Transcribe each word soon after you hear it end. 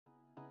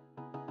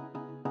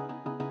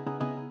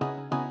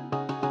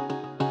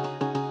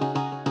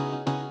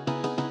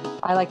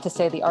I like to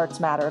say the arts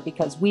matter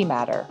because we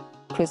matter,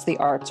 because the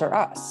arts are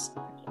us.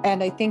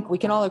 And I think we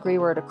can all agree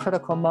we're at a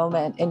critical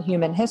moment in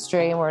human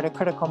history, and we're at a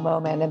critical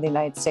moment in the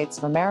United States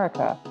of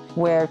America,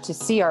 where to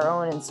see our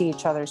own and see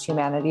each other's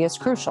humanity is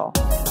crucial.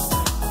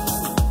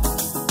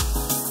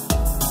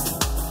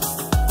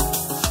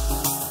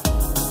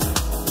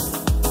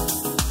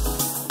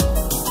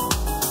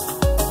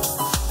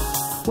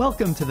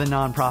 Welcome to the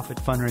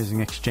Nonprofit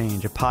Fundraising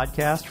Exchange, a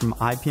podcast from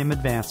IPM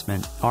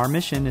Advancement. Our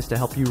mission is to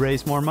help you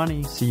raise more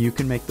money so you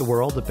can make the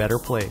world a better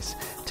place.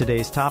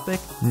 Today's topic,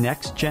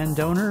 next-gen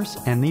donors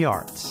and the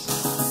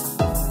arts.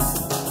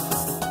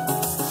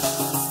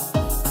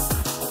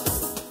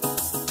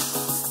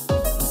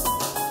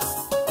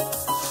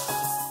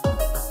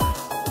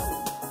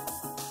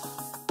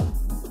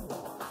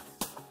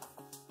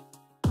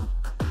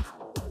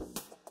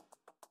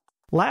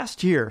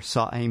 Last year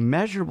saw a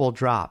measurable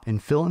drop in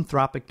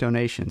philanthropic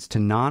donations to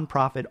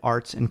nonprofit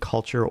arts and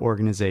culture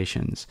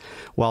organizations.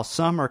 While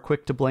some are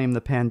quick to blame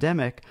the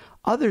pandemic,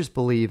 others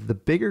believe the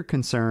bigger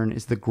concern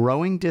is the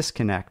growing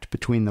disconnect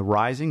between the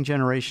rising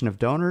generation of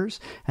donors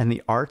and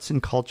the arts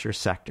and culture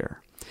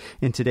sector.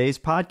 In today's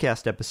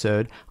podcast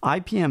episode,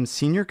 IPM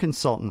senior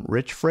consultant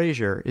Rich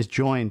Frazier is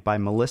joined by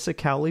Melissa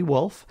Cowley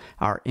Wolf,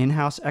 our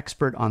in-house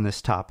expert on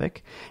this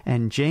topic,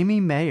 and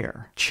Jaimie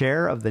Mayer,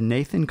 chair of the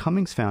Nathan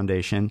Cummings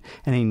Foundation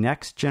and a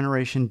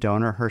next-generation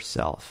donor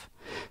herself.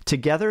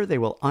 Together, they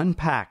will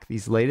unpack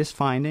these latest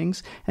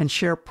findings and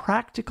share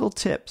practical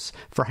tips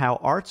for how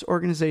arts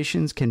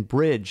organizations can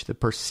bridge the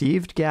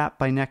perceived gap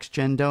by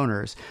next-gen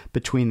donors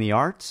between the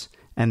arts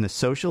and the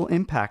social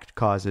impact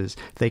causes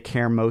they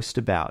care most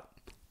about.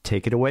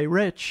 Take it away,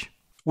 Rich.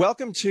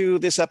 Welcome to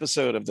this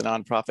episode of the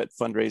Nonprofit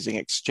Fundraising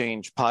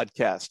Exchange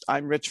podcast.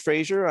 I'm Rich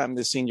Frazier. I'm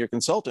the senior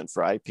consultant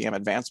for IPM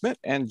Advancement.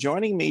 And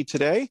joining me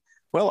today,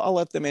 well, I'll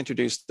let them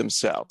introduce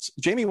themselves.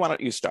 Jaimie, why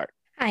don't you start?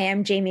 Hi,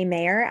 I'm Jaimie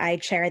Mayer. I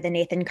chair the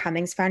Nathan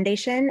Cummings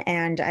Foundation,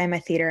 and I'm a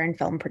theater and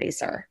film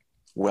producer.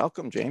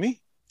 Welcome, Jaimie.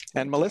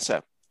 And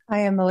Melissa? I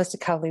am Melissa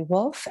Cowley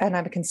Wolf, and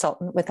I'm a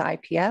consultant with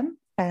IPM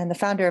and the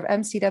founder of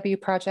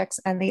MCW Projects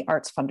and the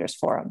Arts Funders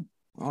Forum.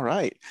 All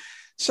right.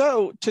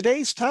 So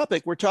today's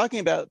topic, we're talking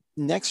about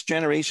next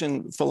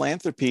generation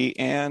philanthropy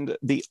and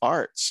the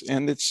arts.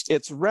 And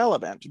it's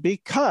relevant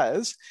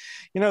because,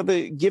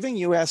 the Giving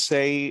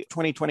USA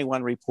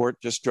 2021 report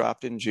just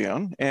dropped in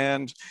June.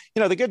 And,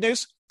 the good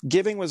news,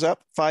 giving was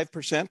up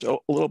 5%, a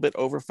little bit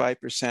over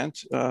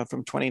 5%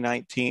 from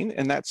 2019.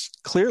 And that's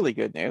clearly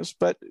good news.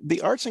 But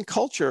the arts and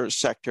culture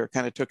sector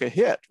kind of took a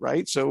hit,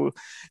 right? So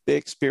they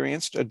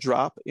experienced a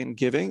drop in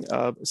giving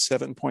of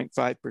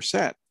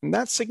 7.5%. And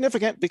that's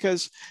significant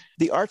because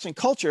the arts and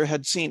culture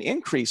had seen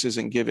increases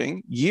in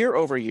giving year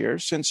over year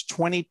since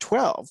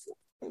 2012.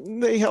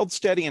 They held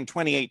steady in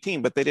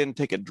 2018, but they didn't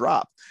take a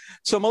drop.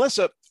 So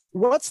Melissa,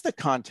 what's the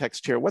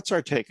context here? What's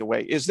our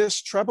takeaway? Is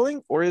this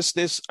troubling or is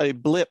this a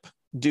blip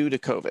due to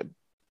COVID?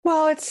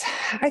 Well,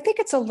 I think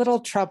it's a little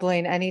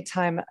troubling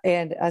anytime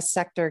a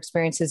sector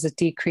experiences a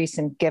decrease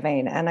in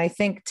giving. And I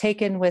think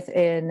taken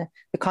within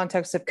the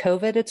context of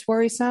COVID, it's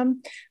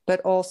worrisome, but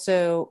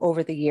also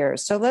over the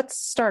years. So let's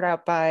start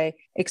out by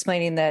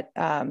explaining that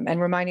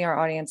and reminding our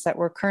audience that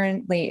we're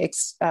currently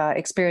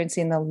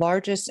experiencing the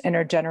largest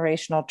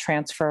intergenerational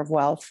transfer of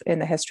wealth in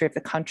the history of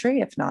the country,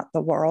 if not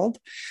the world.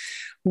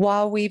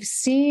 While we've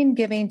seen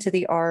giving to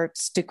the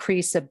arts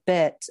decrease a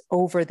bit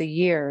over the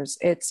years,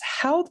 it's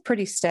held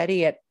pretty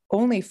steady at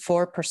only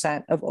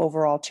 4% of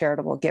overall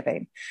charitable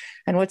giving.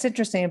 And what's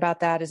interesting about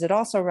that is it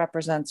also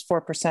represents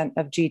 4%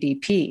 of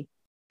GDP,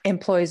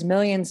 employs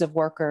millions of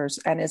workers,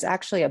 and is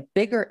actually a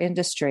bigger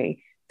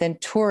industry than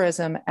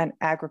tourism and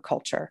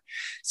agriculture.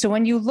 So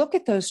when you look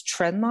at those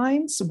trend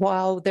lines,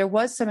 while there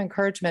was some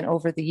encouragement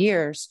over the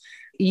years,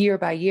 year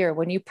by year,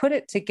 when you put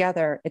it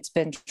together, it's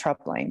been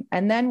troubling.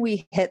 And then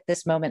we hit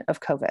this moment of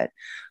COVID,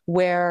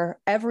 where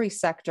every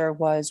sector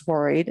was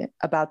worried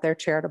about their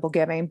charitable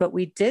giving. But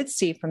we did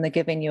see from the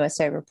Giving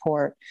USA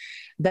report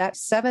that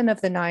 7 of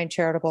the 9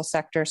 charitable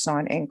sectors saw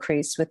an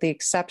increase, with the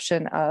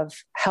exception of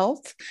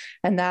health.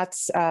 And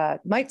that's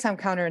might sound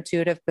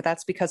counterintuitive, but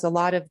that's because a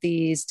lot of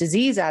these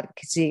disease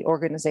advocacy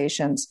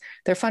organizations,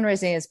 their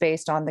fundraising is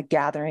based on the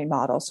gathering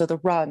model. So the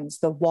runs,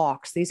 the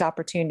walks, these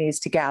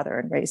opportunities to gather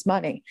and raise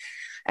money.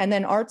 And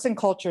then arts and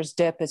culture's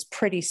dip is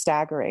pretty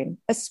staggering,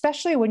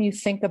 especially when you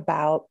think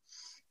about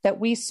that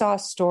we saw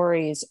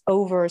stories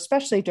over,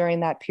 especially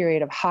during that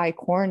period of high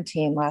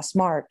quarantine last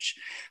March.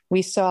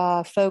 We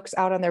saw folks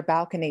out on their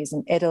balconies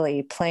in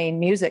Italy playing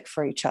music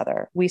for each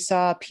other. We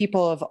saw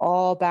people of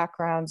all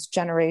backgrounds,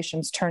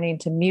 generations turning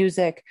to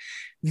music,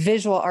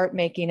 visual art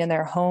making in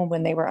their home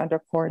when they were under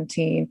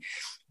quarantine,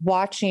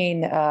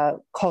 watching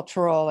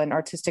cultural and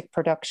artistic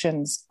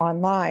productions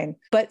online.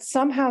 But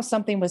somehow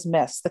something was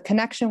missed. The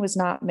connection was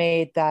not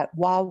made that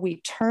while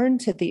we turn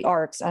to the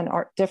arts and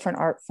different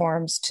art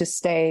forms to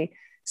stay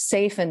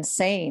safe and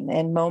sane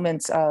in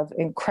moments of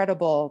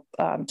incredible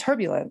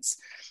turbulence,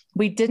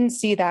 we didn't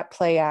see that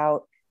play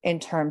out in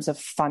terms of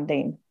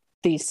funding.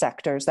 these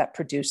sectors that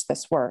produce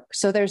this work.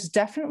 So there's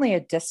definitely a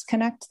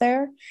disconnect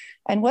there.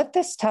 And what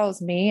this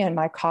tells me and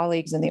my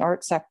colleagues in the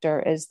art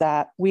sector is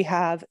that we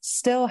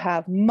still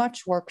have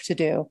much work to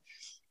do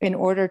in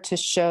order to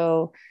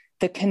show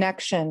the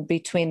connection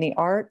between the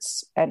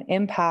arts and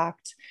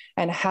impact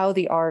and how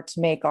the arts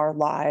make our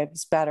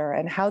lives better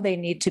and how they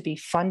need to be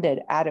funded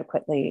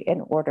adequately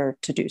in order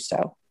to do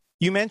so.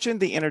 You mentioned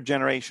the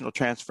intergenerational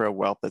transfer of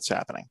wealth that's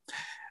happening.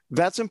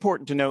 That's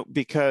important to note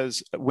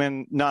because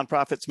when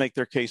nonprofits make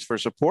their case for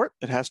support,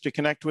 it has to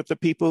connect with the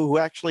people who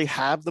actually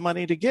have the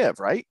money to give,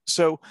 right?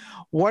 So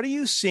what are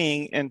you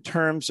seeing in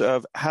terms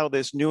of how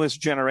this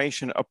newest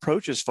generation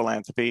approaches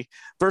philanthropy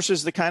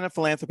versus the kind of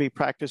philanthropy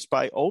practiced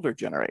by older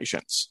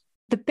generations?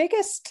 The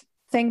biggest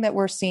thing that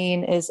we're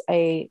seeing is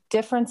a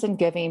difference in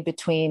giving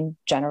between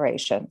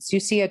generations. You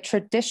see a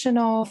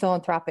traditional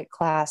philanthropic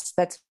class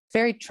that's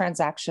very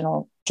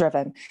transactional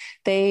driven.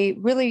 They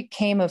really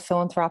came of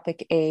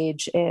philanthropic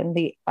age in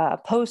the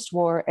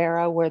post-war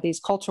era where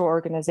these cultural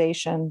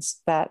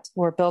organizations that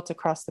were built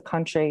across the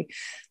country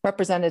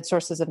represented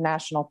sources of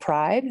national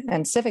pride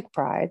and civic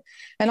pride,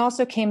 and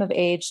also came of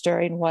age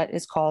during what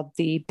is called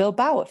the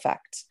Bilbao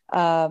effect.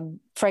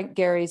 Frank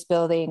Gehry's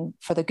building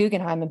for the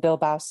Guggenheim in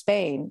Bilbao,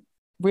 Spain,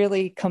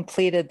 really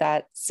completed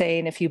that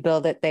saying, if you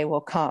build it, they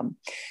will come.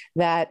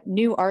 That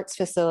new arts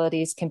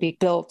facilities can be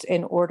built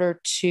in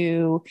order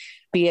to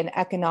be an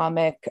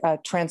economic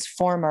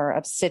transformer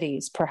of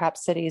cities,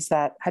 perhaps cities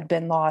that had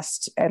been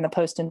lost in the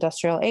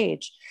post-industrial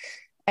age.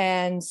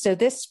 And so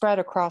this spread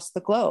across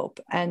the globe.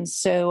 And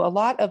so a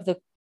lot of the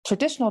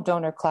traditional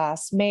donor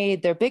class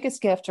made their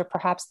biggest gift or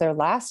perhaps their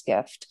last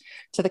gift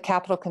to the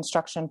capital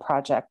construction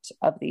project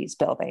of these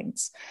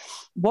buildings.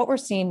 What we're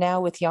seeing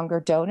now with younger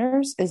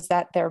donors is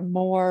that they're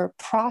more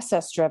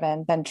process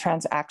driven than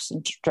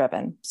transaction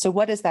driven. So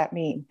what does that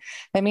mean?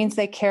 That means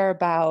they care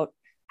about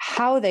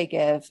how they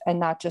give and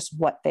not just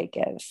what they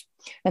give.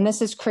 And this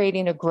is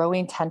creating a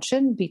growing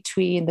tension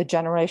between the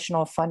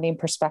generational funding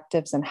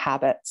perspectives and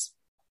habits.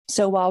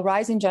 So while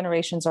rising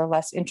generations are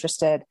less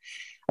interested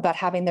about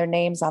having their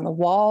names on the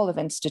wall of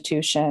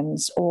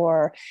institutions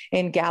or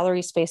in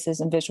gallery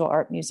spaces and visual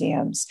art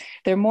museums,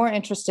 they're more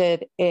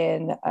interested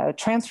in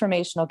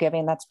transformational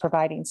giving that's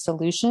providing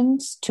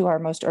solutions to our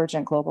most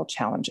urgent global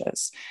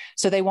challenges.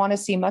 So they want to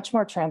see much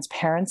more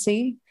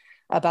transparency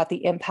about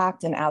the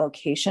impact and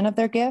allocation of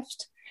their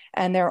gift.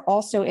 And they're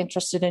also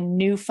interested in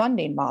new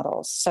funding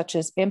models, such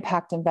as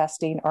impact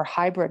investing or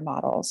hybrid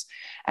models.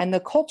 And the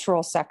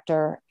cultural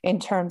sector, in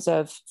terms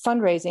of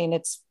fundraising,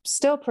 it's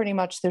still pretty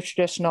much the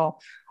traditional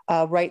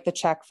write the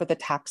check for the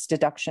tax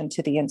deduction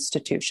to the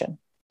institution.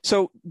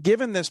 So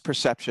given this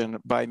perception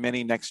by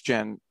many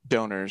next-gen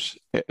donors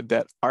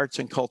that arts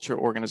and culture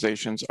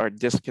organizations are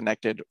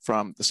disconnected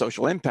from the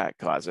social impact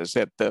causes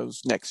that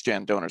those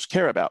next-gen donors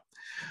care about,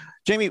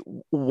 Jaimie,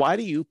 why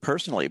do you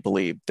personally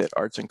believe that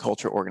arts and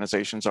culture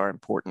organizations are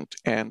important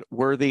and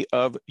worthy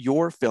of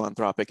your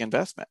philanthropic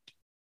investment?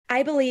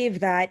 I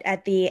believe that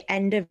at the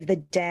end of the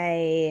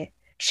day,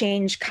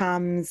 change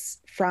comes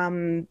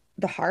from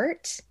the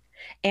heart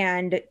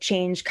and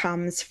change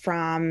comes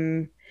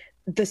from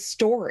the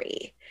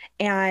story.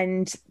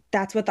 And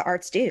that's what the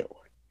arts do.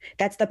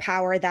 That's the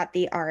power that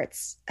the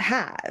arts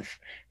have.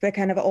 The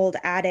kind of old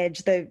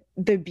adage, the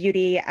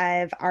beauty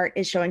of art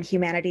is showing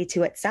humanity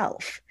to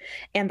itself.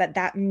 And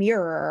that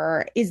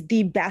mirror is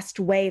the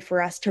best way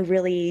for us to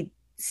really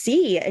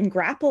see and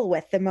grapple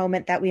with the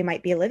moment that we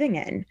might be living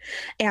in.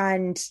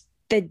 And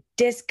the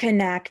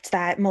disconnect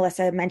that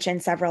Melissa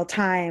mentioned several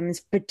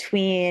times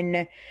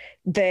between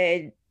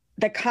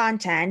the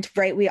content,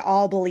 right? We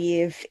all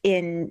believe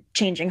in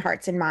changing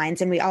hearts and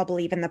minds, and we all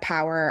believe in the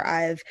power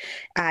of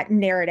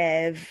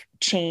narrative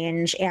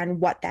change and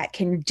what that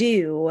can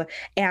do.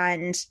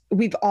 And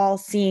we've all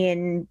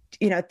seen,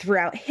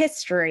 throughout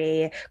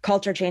history,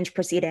 culture change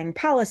preceding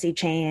policy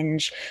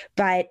change.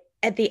 But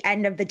at the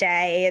end of the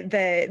day,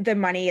 the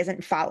money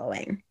isn't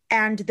following.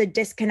 And the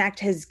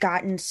disconnect has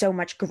gotten so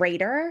much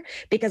greater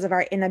because of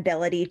our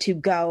inability to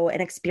go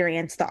and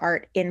experience the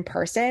art in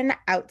person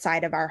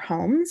outside of our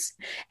homes.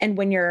 And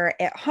when you're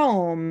at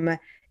home,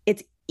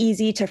 it's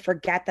easy to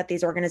forget that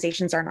these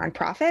organizations are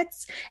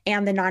nonprofits,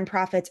 and the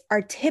nonprofits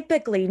are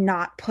typically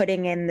not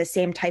putting in the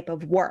same type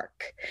of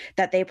work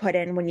that they put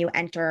in when you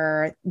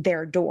enter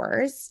their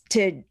doors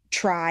to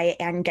try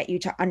and get you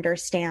to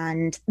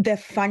understand the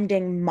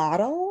funding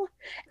model.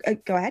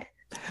 Go ahead.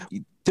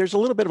 There's a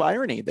little bit of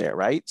irony there,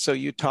 right? So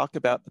you talk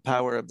about the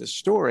power of the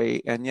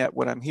story, and yet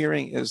what I'm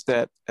hearing is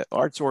that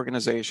arts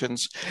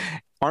organizations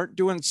aren't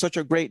doing such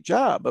a great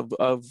job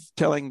of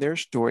telling their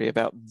story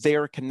about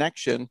their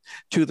connection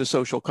to the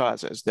social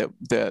causes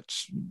that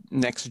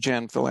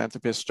next-gen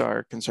philanthropists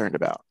are concerned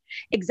about.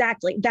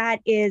 Exactly.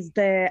 That is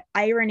the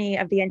irony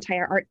of the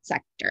entire art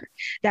sector,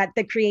 that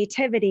the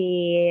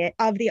creativity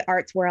of the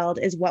arts world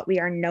is what we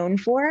are known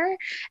for.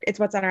 It's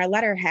what's on our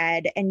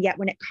letterhead. And yet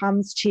when it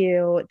comes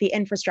to the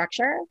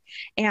infrastructure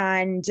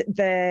and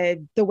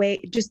the way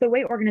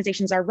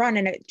organizations are run,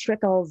 and it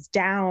trickles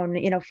down,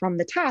 from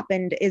the top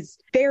and is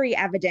very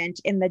evident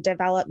evident in the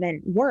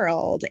development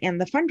world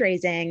and the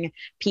fundraising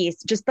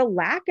piece, just the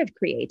lack of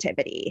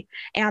creativity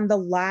and the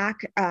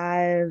lack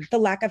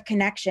of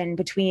connection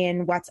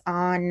between what's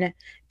on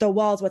the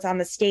walls, what's on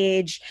the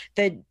stage,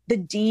 the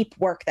deep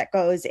work that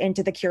goes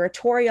into the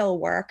curatorial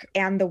work,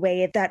 and the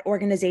way that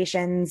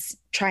organizations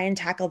try and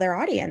tackle their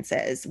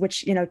audiences,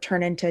 which,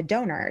 turn into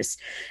donors.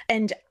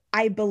 And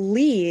I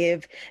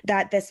believe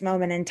that this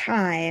moment in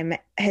time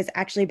has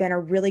actually been a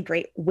really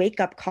great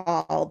wake-up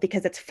call,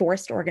 because it's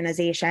forced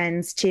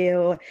organizations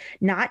to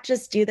not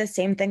just do the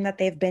same thing that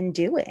they've been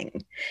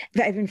doing.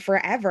 I mean,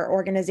 forever,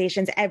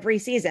 organizations every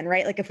season,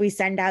 right? Like if we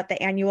send out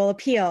the annual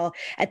appeal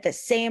at the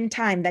same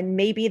time, then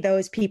maybe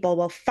those people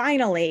will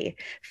finally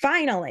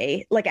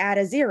like add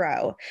a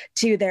zero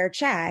to their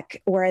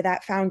check, or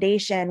that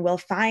foundation will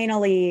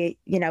finally,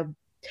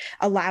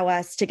 allow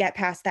us to get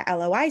past the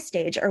LOI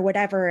stage or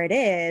whatever it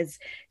is,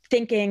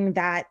 thinking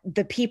that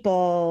the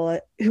people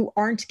who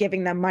aren't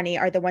giving them money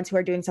are the ones who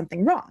are doing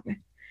something wrong,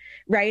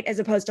 right? As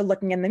opposed to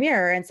looking in the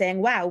mirror and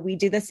saying, wow, we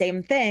do the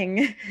same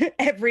thing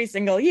every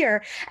single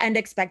year and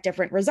expect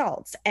different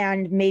results,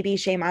 and maybe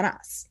shame on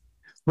us.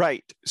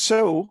 Right.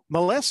 So,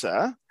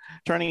 Melissa,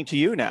 turning to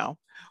you now,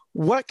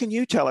 what can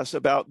you tell us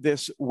about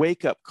this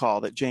wake-up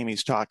call that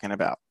Jaimie's talking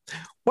about?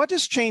 What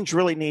does change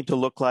really need to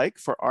look like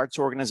for arts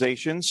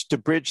organizations to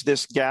bridge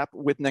this gap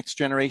with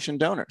next-generation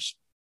donors?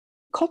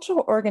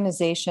 Cultural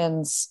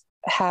organizations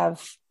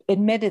have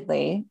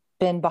admittedly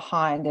been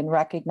behind in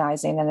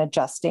recognizing and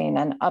adjusting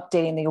and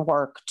updating the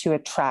work to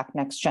attract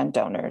next-gen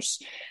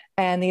donors.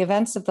 And the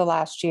events of the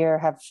last year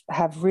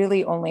have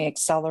really only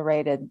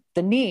accelerated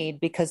the need,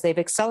 because they've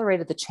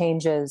accelerated the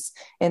changes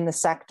in the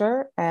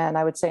sector, and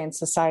I would say in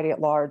society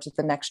at large, that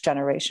the next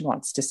generation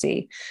wants to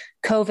see.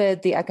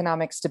 COVID, the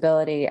economic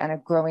stability, and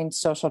a growing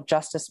social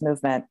justice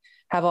movement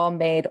have all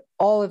made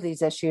all of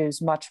these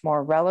issues much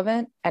more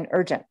relevant and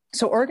urgent.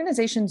 So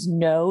organizations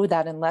know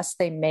that unless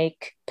they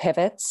make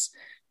pivots,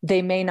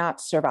 they may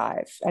not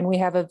survive. And we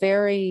have a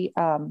very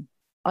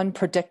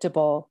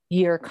unpredictable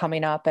year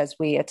coming up as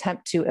we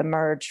attempt to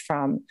emerge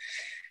from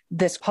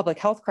this public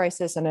health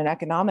crisis and an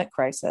economic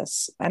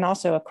crisis, and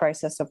also a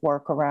crisis of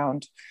work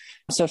around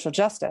social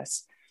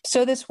justice.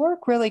 So this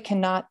work really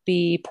cannot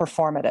be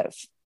performative.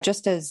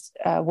 Just as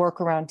work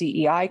around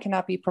DEI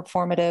cannot be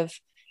performative,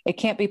 it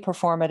can't be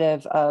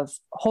performative of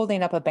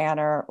holding up a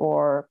banner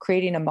or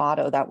creating a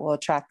motto that will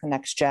attract the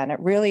next gen. It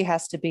really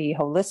has to be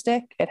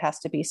holistic. It has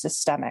to be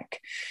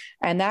systemic.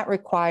 And that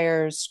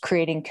requires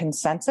creating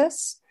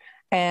consensus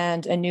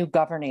and a new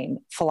governing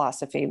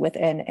philosophy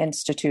within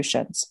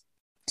institutions.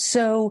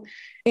 So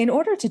in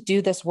order to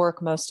do this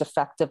work most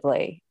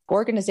effectively,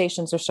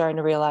 organizations are starting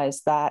to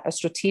realize that a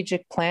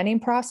strategic planning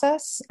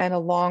process and a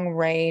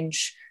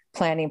long-range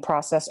planning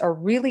process are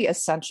really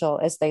essential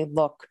as they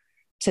look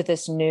to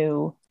this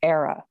new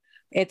era.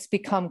 It's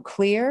become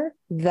clear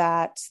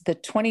that the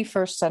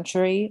 21st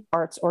century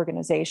arts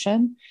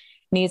organization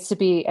needs to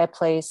be a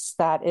place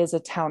that is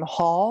a town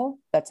hall,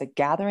 that's a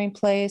gathering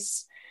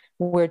place,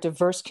 where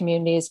diverse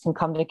communities can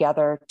come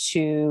together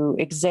to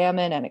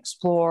examine and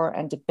explore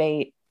and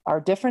debate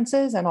our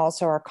differences and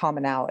also our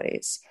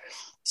commonalities.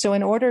 So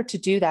in order to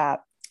do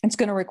that, it's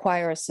going to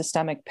require a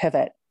systemic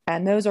pivot.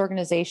 And those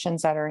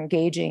organizations that are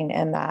engaging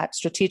in that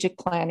strategic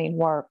planning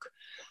work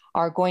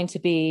are going to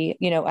be,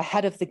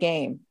 ahead of the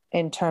game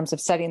in terms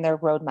of setting their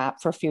roadmap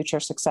for future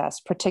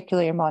success,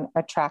 particularly among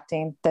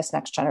attracting this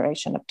next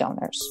generation of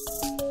donors.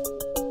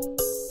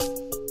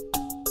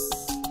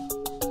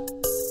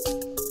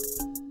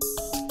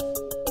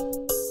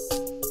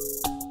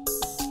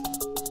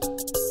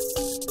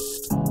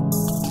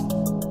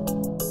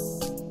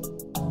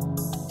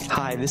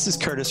 Hi, this is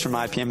Curtis from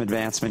IPM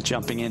Advancement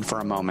jumping in for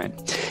a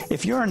moment.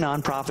 If you're a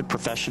nonprofit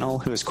professional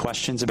who has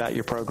questions about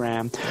your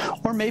program,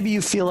 or maybe you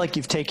feel like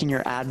you've taken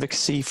your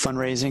advocacy,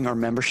 fundraising, or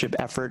membership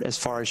effort as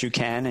far as you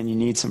can and you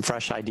need some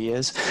fresh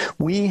ideas,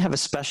 we have a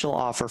special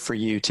offer for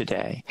you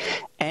today.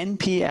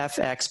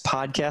 NPFX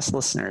podcast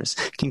listeners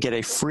can get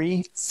a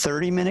free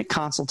 30-minute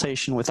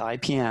consultation with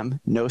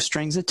IPM, no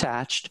strings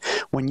attached,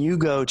 when you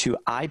go to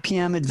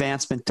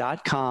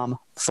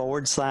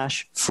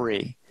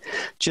ipmadvancement.com/free.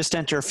 Just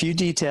enter a few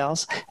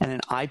details and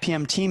an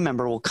IPM team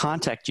member will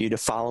contact you to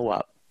follow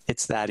up.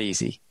 It's that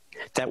easy.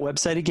 That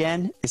website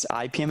again is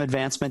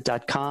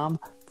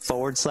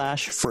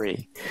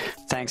ipmadvancement.com/free.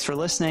 Thanks for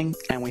listening,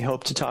 and we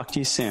hope to talk to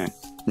you soon.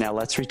 Now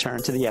let's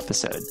return to the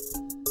episode.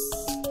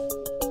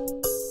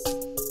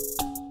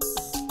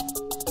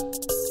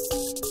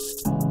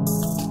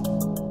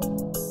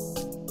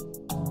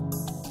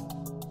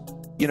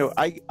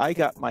 I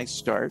got my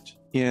start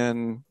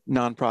in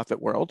nonprofit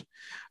world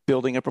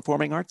building a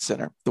performing arts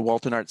center, the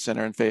Walton Arts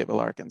Center in Fayetteville,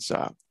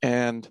 Arkansas.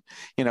 And,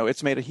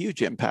 it's made a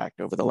huge impact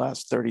over the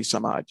last 30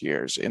 some odd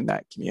years in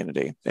that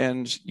community.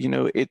 And,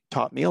 it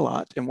taught me a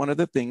lot. And one of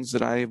the things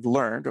that I've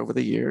learned over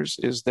the years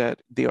is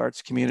that the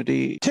arts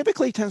community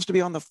typically tends to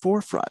be on the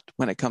forefront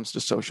when it comes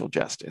to social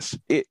justice.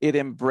 It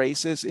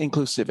embraces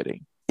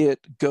inclusivity.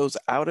 it goes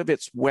out of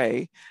its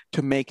way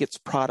to make its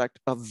product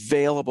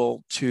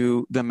available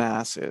to the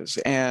masses,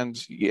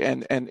 and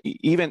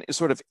even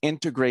sort of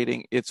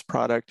integrating its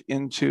product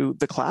into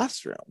the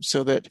classroom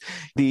so that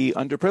the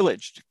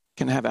underprivileged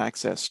can have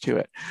access to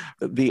it.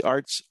 The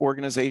arts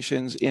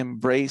organizations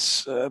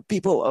embrace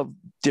people of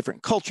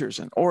different cultures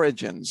and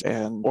origins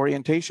and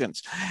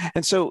orientations.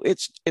 And so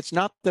it's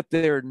not that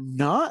they're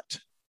not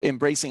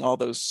embracing all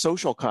those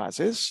social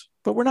causes,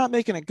 but we're not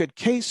making a good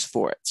case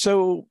for it.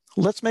 So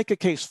let's make a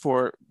case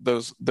for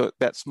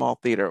that small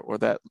theater or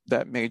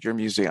that major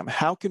museum.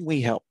 How can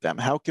we help them?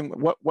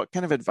 What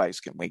kind of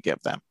advice can we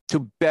give them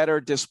to better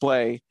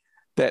display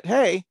that,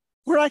 hey,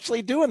 we're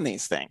actually doing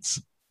these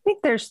things? I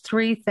think there's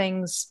three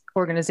things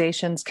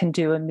organizations can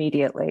do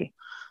immediately.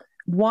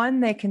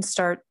 One, they can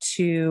start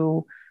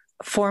to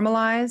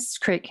formalize,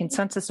 create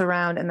consensus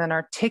around, and then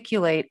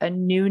articulate a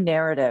new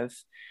narrative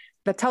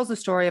that tells the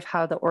story of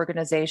how the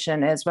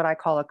organization is what I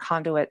call a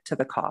conduit to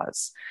the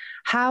cause.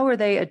 How are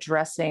they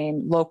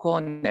addressing local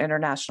and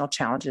international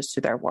challenges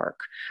through their work?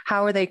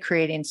 How are they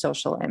creating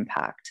social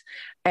impact?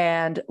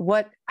 And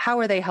how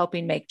are they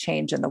helping make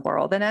change in the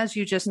world? And as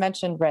you just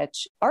mentioned,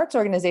 Rich, arts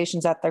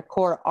organizations at their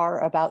core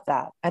are about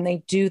that, and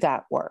they do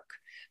that work.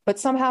 But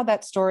somehow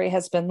that story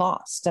has been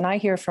lost. And I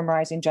hear from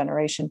rising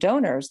generation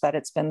donors that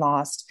it's been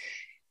lost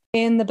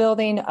in the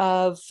building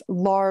of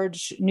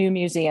large new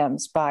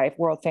museums by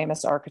world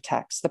famous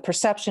architects. The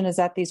perception is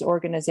that these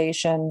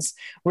organizations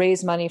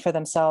raise money for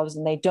themselves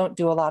and they don't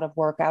do a lot of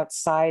work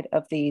outside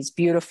of these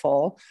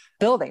beautiful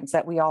buildings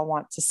that we all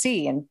want to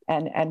see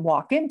and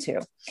walk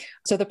into.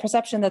 So the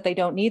perception that they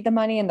don't need the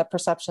money and the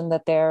perception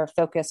that they're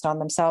focused on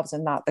themselves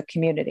and not the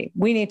community.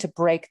 We need to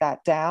break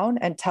that down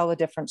and tell a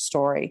different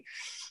story.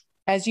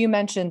 As you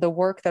mentioned, the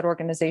work that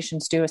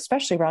organizations do,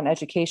 especially around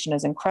education,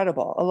 is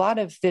incredible. A lot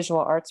of visual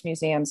arts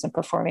museums and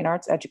performing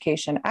arts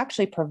education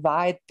actually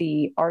provide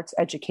the arts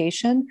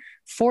education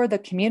for the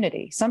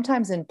community,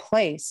 sometimes in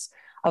place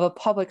of a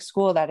public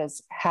school that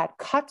has had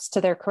cuts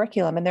to their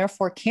curriculum and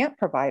therefore can't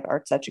provide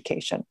arts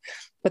education.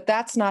 But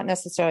that's not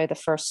necessarily the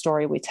first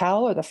story we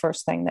tell or the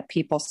first thing that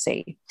people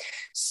see.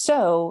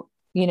 So,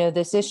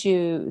 this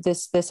issue,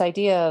 this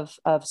idea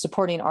of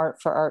supporting art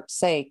for art's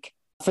sake,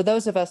 for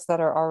those of us that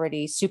are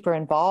already super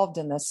involved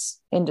in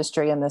this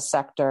industry, in this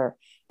sector,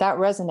 that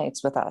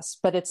resonates with us.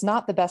 But it's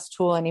not the best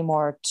tool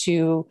anymore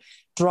to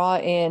draw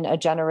in a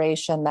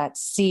generation that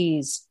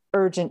sees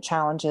urgent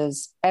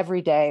challenges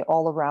every day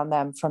all around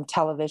them, from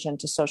television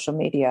to social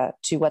media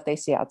to what they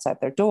see outside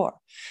their door.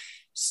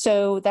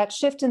 So that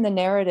shift in the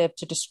narrative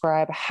to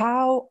describe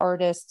how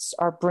artists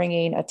are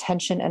bringing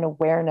attention and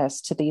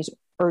awareness to these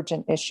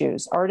urgent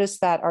issues, artists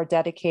that are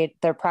dedicated,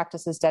 their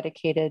practices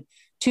dedicated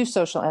to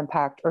social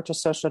impact or to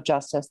social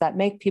justice, that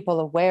make people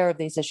aware of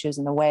these issues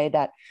in the way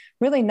that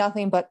really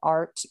nothing but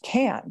art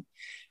can.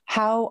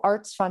 How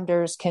arts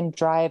funders can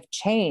drive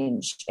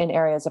change in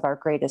areas of our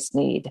greatest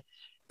need.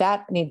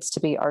 That needs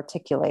to be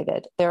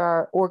articulated. There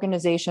are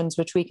organizations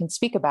which we can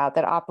speak about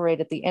that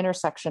operate at the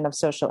intersection of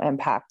social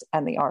impact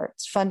and the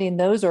arts. Funding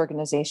those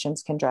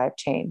organizations can drive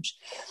change.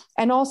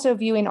 And also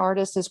viewing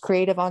artists as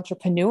creative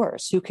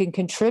entrepreneurs who can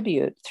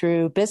contribute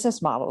through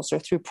business models or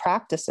through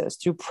practices,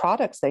 through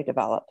products they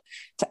develop,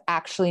 to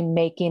actually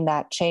making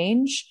that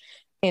change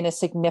in a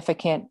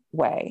significant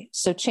way.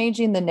 So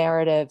changing the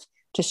narrative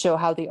to show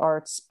how the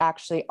arts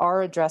actually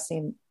are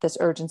addressing this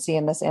urgency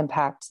and this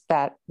impact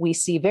that we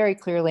see very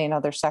clearly in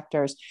other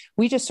sectors.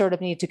 We just sort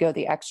of need to go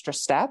the extra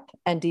step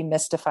and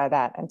demystify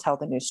that and tell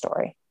the new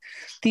story.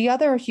 The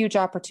other huge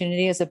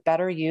opportunity is a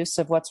better use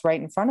of what's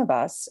right in front of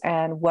us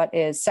and what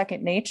is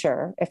second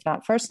nature, if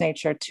not first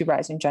nature, to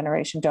rising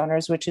generation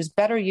donors, which is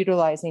better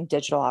utilizing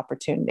digital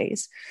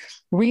opportunities.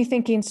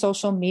 Rethinking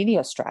social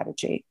media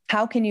strategy.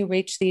 How can you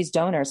reach these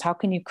donors? How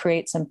can you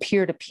create some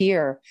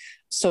peer-to-peer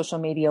social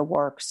media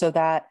work so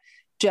that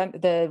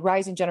the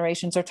rising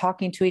generations are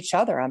talking to each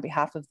other on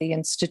behalf of the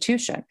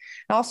institution? And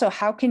also,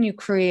 how can you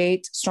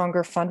create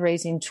stronger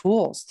fundraising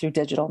tools through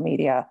digital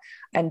media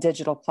and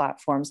digital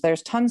platforms?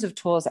 There's tons of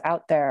tools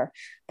out there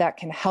that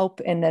can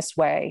help in this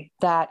way,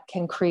 that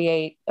can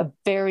create a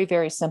very,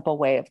 very simple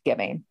way of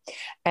giving.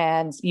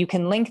 And you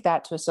can link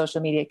that to a social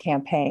media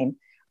campaign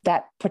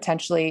that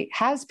potentially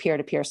has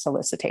peer-to-peer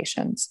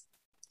solicitations.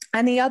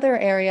 And the other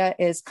area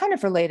is kind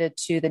of related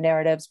to the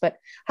narratives, but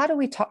how do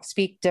we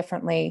speak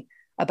differently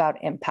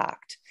about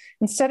impact?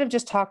 Instead of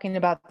just talking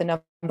about the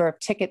number of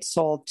tickets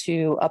sold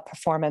to a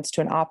performance,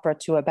 to an opera,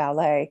 to a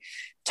ballet,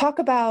 talk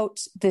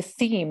about the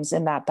themes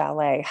in that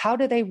ballet. How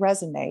do they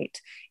resonate?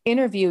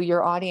 Interview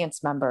your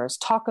audience members.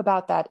 Talk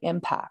about that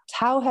impact.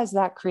 How has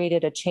that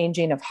created a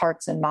changing of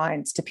hearts and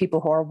minds to people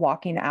who are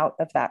walking out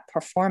of that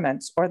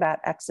performance or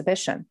that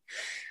exhibition?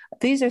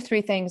 These are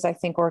three things I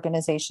think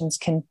organizations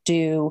can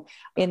do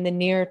in the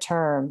near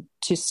term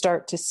to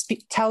start to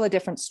tell a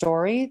different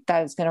story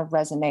that is going to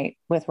resonate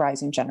with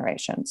rising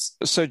generations.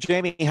 So,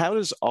 Jaimie, how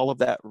does all of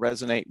that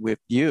resonate with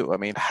you? I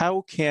mean,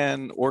 how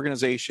can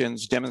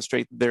organizations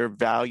demonstrate their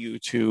value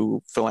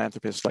to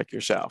philanthropists like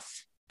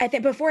yourself? I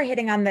think before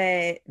hitting on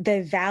the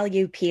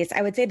value piece,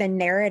 I would say the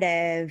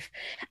narrative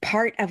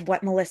part of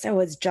what Melissa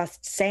was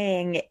just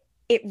saying,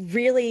 it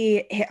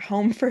really hit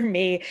home for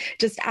me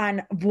just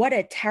on what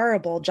a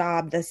terrible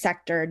job the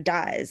sector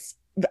does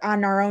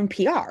on our own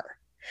PR.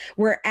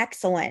 We're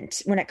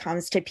excellent when it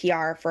comes to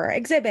PR for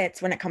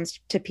exhibits, when it comes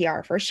to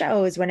PR for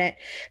shows, when it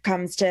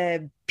comes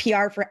to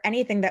PR for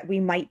anything that we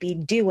might be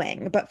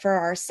doing. But for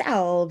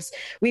ourselves,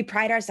 we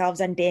pride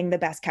ourselves on being the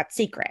best kept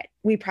secret.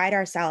 We pride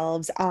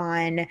ourselves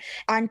on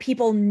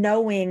people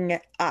knowing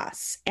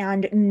us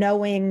and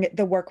knowing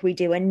the work we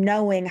do and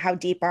knowing how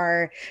deep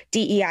our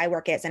DEI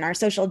work is and our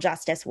social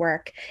justice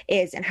work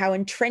is and how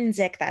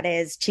intrinsic that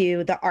is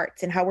to the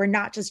arts and how we're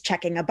not just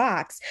checking a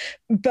box.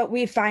 But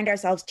we find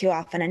ourselves too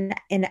often in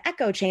an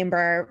echo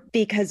chamber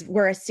because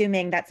we're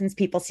assuming that since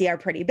people see our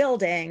pretty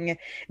building,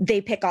 they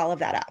pick all of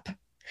that up.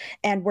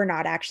 And we're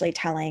not actually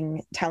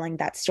telling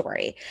that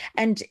story.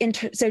 And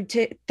so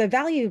to the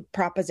value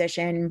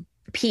proposition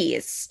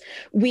piece,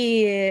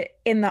 we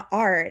in the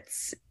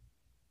arts,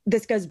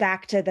 this goes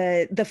back to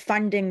the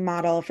funding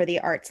model for the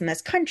arts in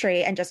this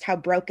country and just how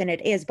broken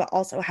it is, but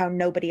also how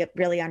nobody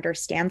really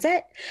understands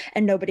it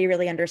and nobody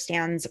really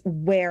understands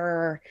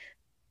where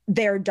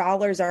their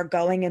dollars are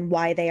going and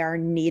why they are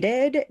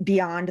needed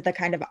beyond the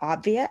kind of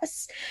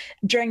obvious.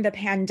 During the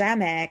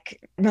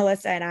pandemic,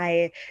 Melissa and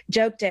I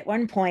joked at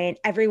one point,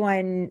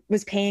 everyone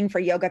was paying for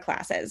yoga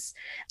classes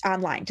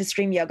online to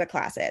stream yoga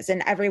classes,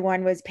 and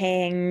everyone was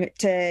paying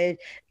to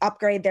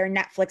upgrade their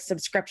Netflix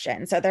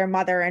subscription so their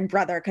mother and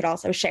brother could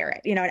also share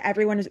it. And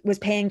everyone was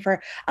paying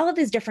for all of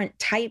these different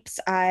types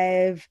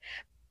of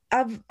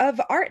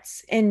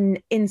arts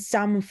in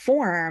some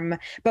form.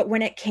 But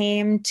when it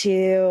came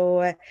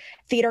to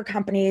theater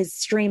companies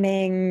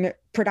streaming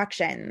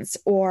productions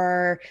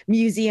or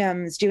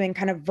museums doing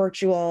kind of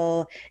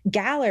virtual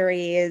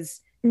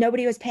galleries,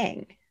 nobody was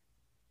paying.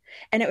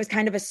 And it was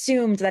kind of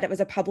assumed that it was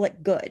a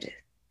public good,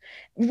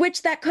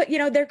 which that could,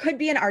 there could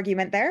be an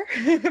argument there,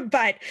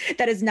 but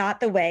that is not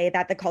the way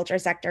that the culture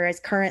sector is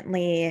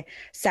currently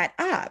set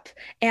up.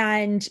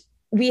 And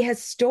we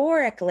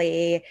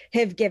historically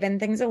have given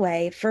things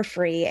away for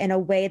free in a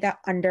way that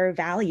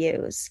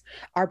undervalues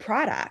our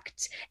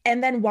product.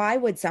 And then why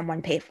would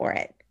someone pay for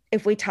it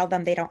if we tell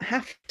them they don't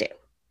have to?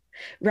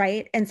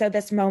 Right. And so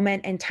this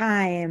moment in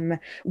time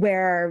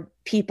where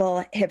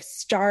people have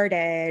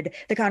started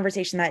the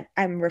conversation that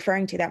I'm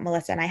referring to that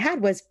Melissa and I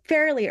had was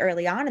fairly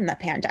early on in the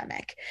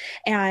pandemic.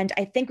 And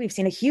I think we've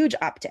seen a huge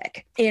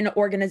uptick in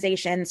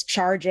organizations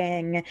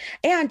charging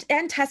and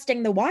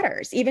testing the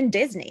waters, even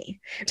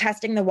Disney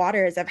testing the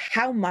waters of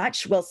how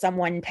much will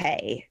someone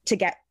pay to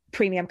get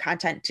premium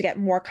content, to get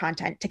more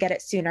content, to get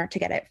it sooner, to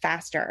get it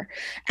faster.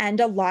 And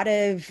a lot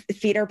of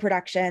theater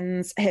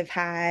productions have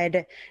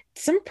had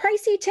some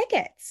pricey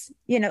tickets,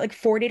 like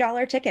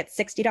 $40 tickets,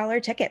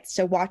 $60 tickets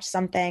to watch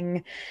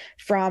something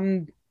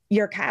from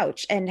your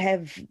couch, and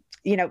have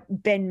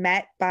been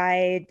met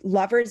by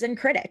lovers and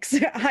critics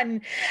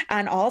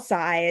on all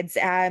sides.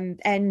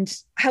 And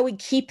how we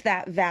keep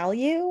that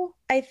value,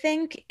 I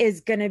think,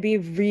 is going to be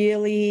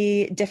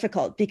really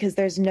difficult because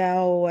there's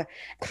no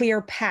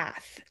clear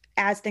path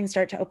as things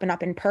start to open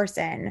up in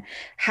person,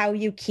 how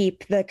you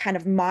keep the kind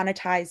of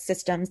monetized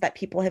systems that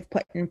people have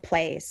put in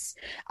place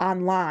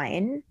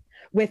online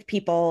with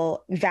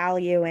people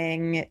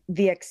valuing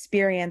the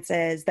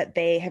experiences that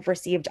they have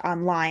received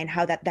online,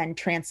 how that then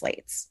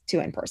translates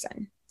to in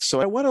person. So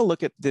I want to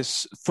look at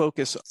this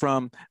focus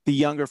from the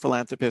younger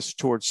philanthropists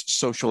towards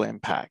social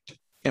impact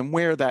and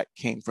where that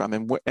came from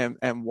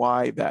and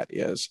why that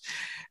is.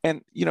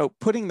 And,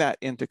 putting that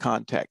into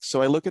context.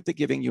 So I look at the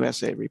Giving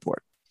USA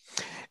report.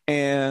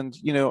 And,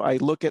 I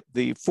look at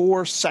the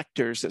 4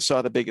 sectors that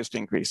saw the biggest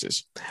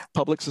increases.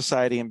 Public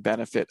society and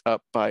benefit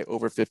up by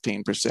over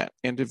 15%.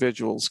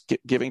 Individuals,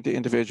 giving to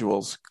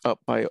individuals up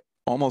by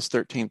almost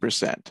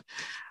 13%.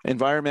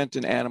 Environment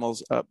and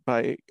animals up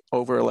by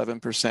over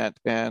 11%.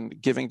 And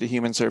giving to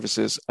human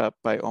services up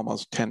by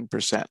almost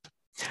 10%.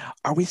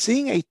 Are we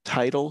seeing a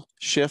tidal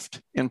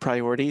shift in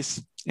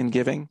priorities in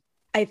giving?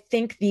 I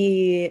think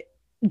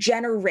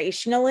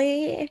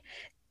generationally,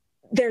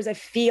 there's a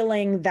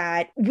feeling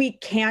that we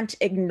can't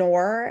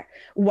ignore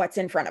what's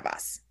in front of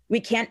us. We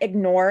can't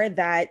ignore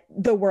that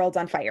the world's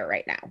on fire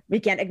right now.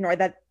 We can't ignore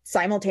that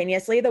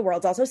simultaneously the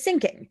world's also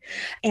sinking.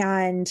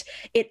 And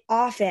it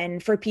often,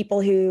 for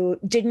people who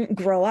didn't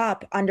grow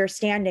up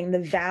understanding the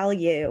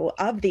value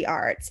of the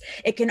arts,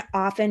 it can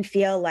often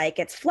feel like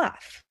it's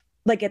fluff,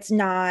 like it's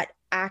not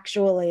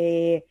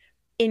actually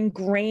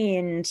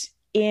ingrained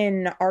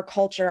in our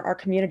culture, our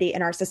community,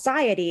 and our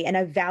society in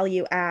a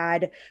value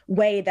add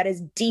way that is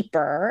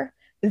deeper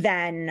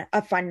than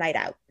a fun night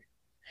out.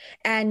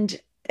 And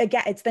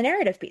again, it's the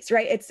narrative piece,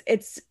 right?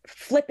 It's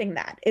flipping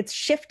that. It's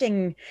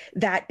shifting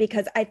that,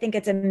 because I think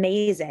it's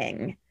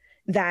amazing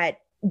that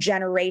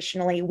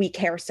generationally we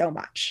care so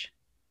much.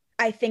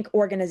 I think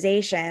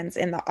organizations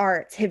in the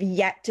arts have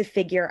yet to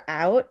figure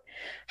out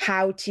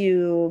how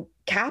to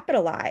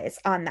capitalize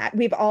on that.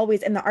 We've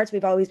always, in the arts,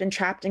 we've always been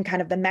trapped in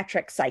kind of the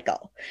metric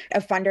cycle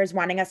of funders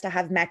wanting us to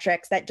have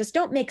metrics that just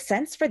don't make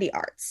sense for the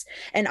arts,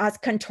 and us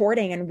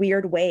contorting in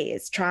weird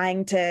ways,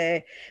 trying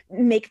to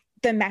make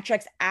the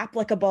metrics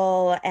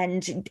applicable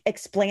and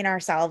explain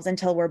ourselves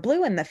until we're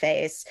blue in the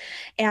face.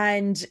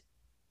 And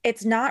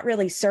it's not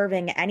really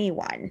serving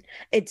anyone.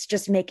 It's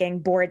just making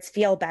boards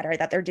feel better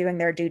that they're doing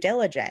their due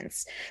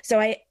diligence. So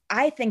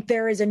I think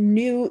there's a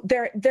new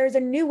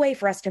way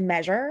for us to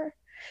measure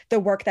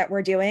the work that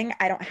we're doing.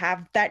 I don't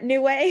have that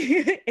new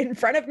way in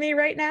front of me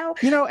right now.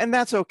 And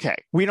that's okay.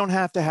 We don't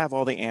have to have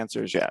all the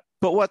answers yet.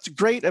 But what's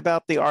great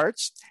about the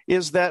arts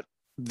is that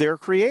they're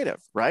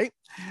creative, right?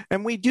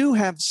 And we do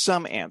have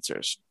some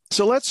answers.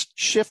 So let's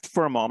shift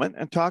for a moment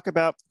and talk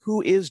about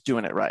who is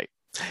doing it right.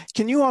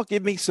 Can you all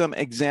give me some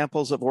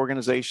examples of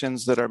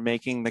organizations that are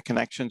making the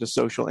connection to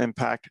social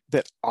impact,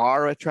 that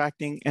are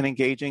attracting and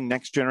engaging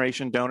next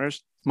generation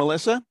donors?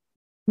 Melissa?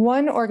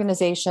 One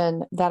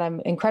organization that I'm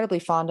incredibly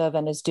fond of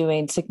and is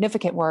doing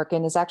significant work,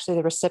 and is actually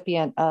the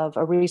recipient of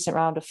a recent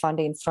round of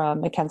funding from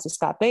Mackenzie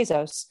Scott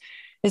Bezos,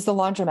 is the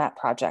Laundromat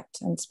Project.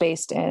 And it's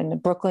based in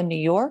Brooklyn, New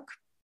York.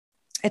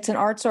 It's an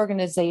arts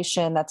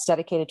organization that's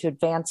dedicated to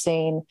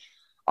advancing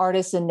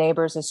artists and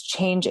neighbors as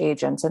change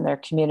agents in their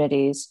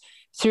communities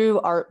through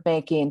art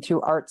making,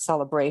 through art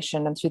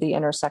celebration, and through the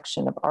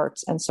intersection of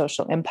arts and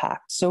social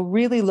impact. So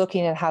really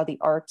looking at how the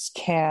arts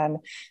can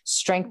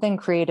strengthen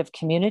creative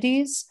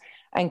communities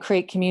and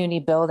create community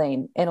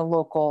building in a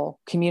local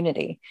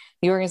community.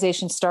 The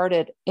organization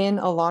started in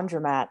a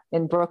laundromat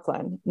in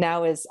Brooklyn,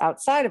 now is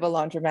outside of a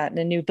laundromat in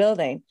a new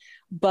building,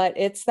 but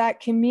it's that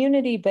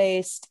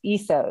community-based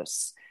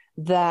ethos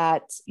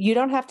that you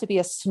don't have to be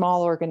a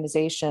small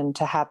organization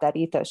to have that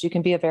ethos. You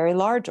can be a very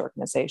large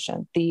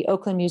organization. The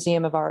Oakland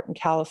Museum of Art in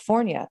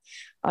California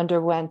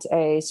underwent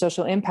a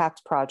social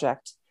impact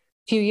project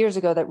a few years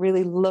ago that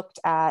really looked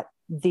at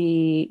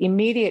the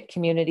immediate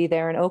community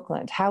there in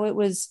Oakland, how it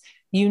was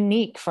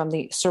unique from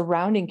the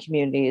surrounding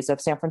communities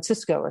of San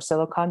Francisco or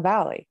Silicon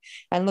Valley,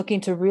 and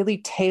looking to really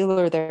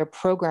tailor their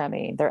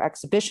programming, their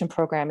exhibition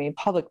programming,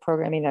 public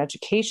programming,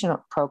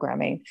 educational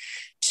programming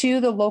to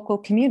the local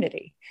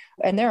community.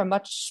 And they're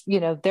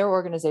their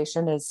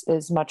organization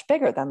is much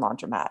bigger than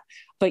Laundromat,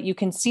 but you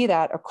can see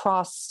that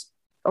across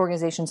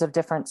organizations of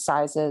different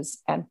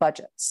sizes and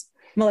budgets.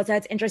 Melissa,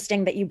 it's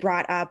interesting that you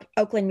brought up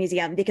Oakland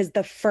Museum, because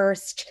the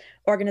first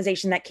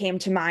organization that came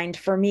to mind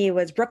for me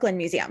was Brooklyn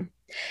Museum.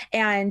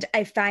 And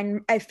I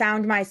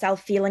found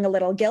myself feeling a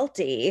little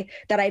guilty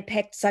that I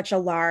picked such a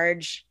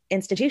large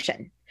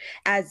institution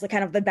as the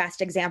kind of the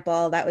best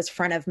example that was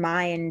front of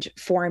mind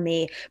for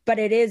me. But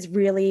it is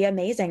really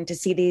amazing to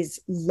see these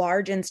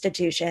large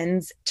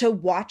institutions, to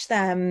watch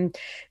them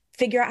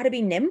figure out how to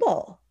be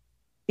nimble.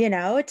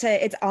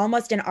 It's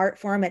almost an art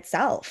form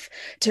itself,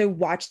 to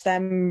watch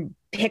them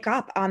pick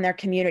up on their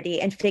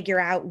community and figure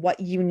out what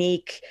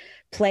unique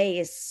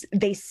place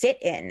they sit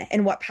in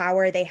and what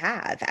power they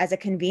have as a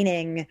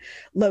convening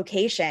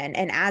location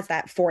and as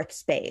that fourth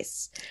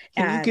space.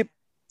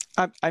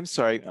 I'm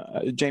sorry,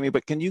 Jaimie,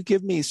 but can you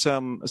give me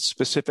some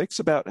specifics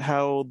about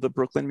how the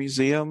Brooklyn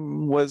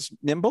Museum was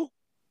nimble?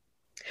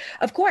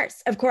 Of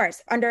course.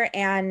 Under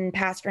Ann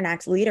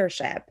Pasternak's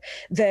leadership,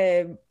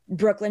 the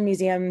Brooklyn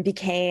Museum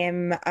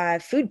became a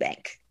food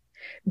bank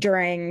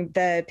during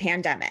the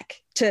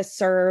pandemic to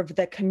serve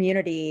the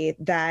community,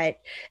 that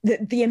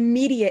the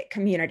immediate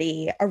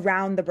community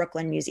around the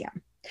Brooklyn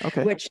Museum,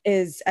 which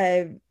is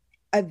a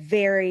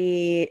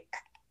very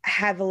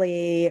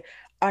heavily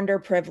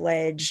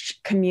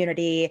underprivileged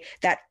community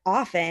that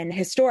often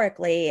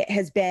historically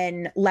has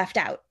been left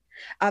out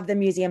of the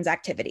museum's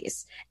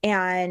activities.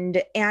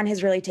 And Anne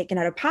has really taken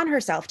it upon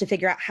herself to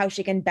figure out how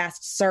she can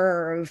best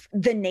serve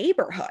the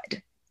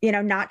neighborhood,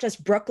 not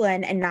just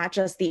Brooklyn and not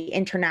just the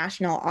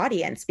international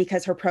audience,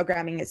 because her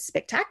programming is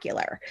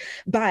spectacular,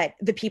 but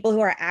the people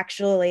who are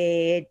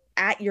actually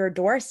at your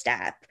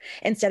doorstep,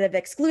 instead of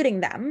excluding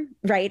them,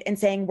 right, and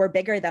saying, we're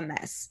bigger than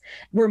this,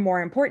 we're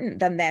more important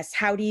than this.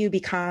 How do you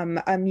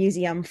become a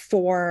museum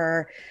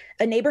for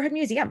a neighborhood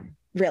museum,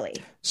 really?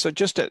 So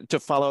just to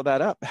follow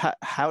that up,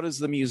 how does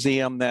the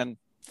museum then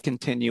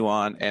continue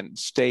on and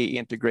stay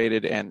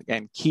integrated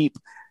and keep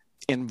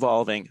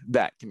involving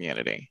that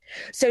community?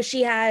 So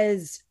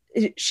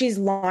she's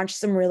launched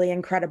some really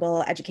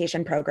incredible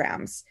education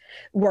programs,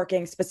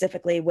 working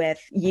specifically with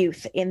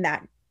youth in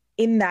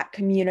that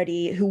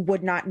community who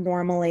would not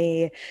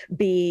normally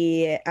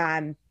be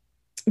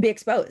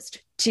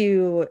exposed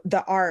to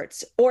the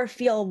arts or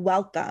feel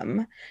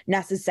welcome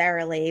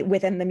necessarily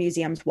within the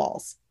museum's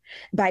walls,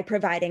 by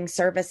providing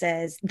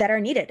services that are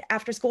needed,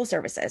 after school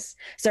services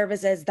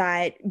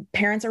that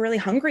parents are really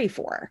hungry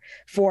for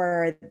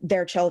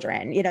their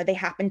children. They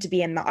happen to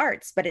be in the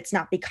arts, but it's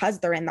not because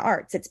they're in the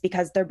arts. It's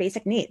because they're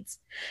basic needs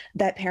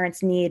that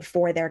parents need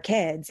for their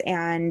kids.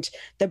 And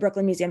the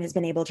Brooklyn Museum has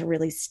been able to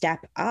really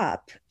step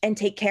up and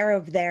take care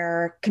of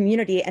their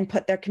community and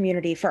put their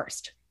community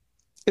first.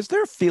 Is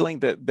there a feeling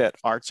that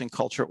arts and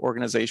culture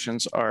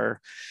organizations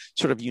are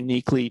sort of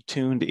uniquely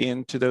tuned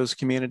into those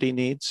community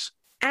needs?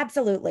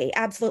 Absolutely.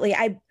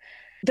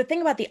 the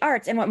thing about the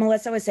arts and what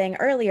Melissa was saying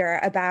earlier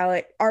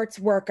about arts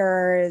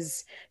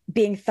workers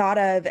being thought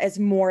of as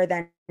more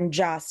than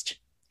just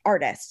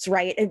artists,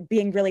 right? And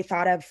being really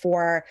thought of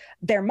for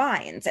their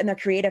minds and their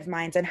creative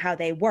minds and how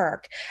they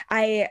work.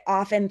 I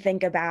often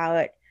think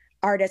about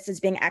artists as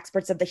being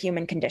experts of the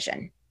human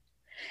condition.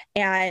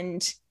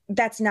 And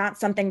that's not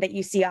something that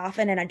you see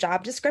often in a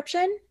job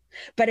description,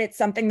 but it's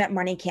something that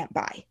money can't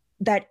buy.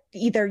 That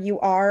either you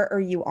are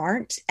or you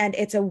aren't. And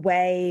it's a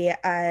way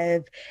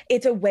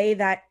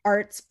that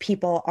arts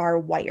people are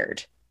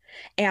wired.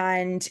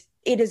 And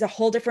it is a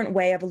whole different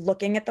way of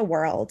looking at the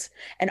world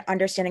and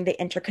understanding the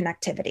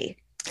interconnectivity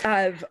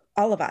of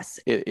all of us.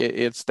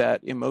 It's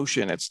that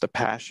emotion, it's the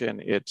passion,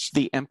 it's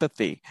the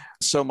empathy.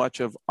 So much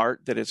of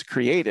art that is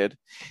created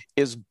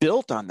is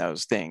built on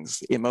those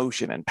things,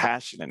 emotion and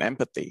passion and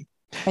empathy.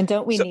 And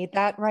don't we need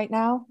that right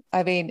now?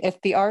 I mean,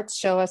 if the arts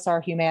show us our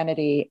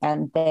humanity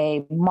and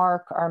they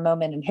mark our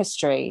moment in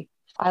history,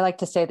 I like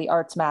to say the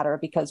arts matter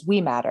because we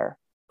matter,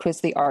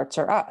 because the arts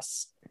are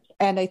us.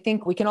 And I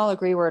think we can all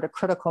agree we're at a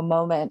critical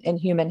moment in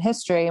human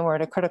history, and we're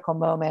at a critical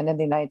moment in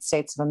the United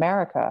States of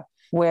America,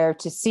 where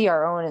to see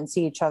our own and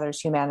see each other's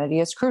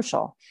humanity is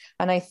crucial.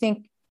 And I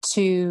think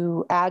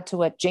to add to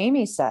what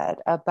Jaimie said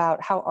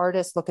about how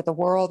artists look at the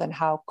world and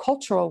how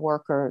cultural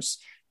workers,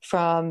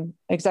 from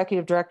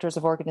executive directors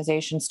of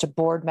organizations to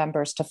board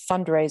members to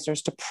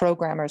fundraisers to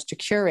programmers to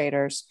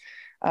curators,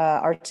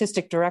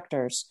 artistic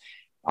directors,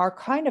 are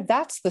kind of,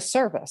 that's the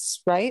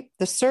service, right?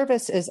 The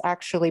service is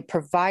actually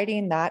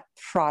providing that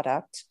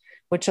product,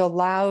 which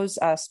allows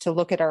us to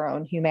look at our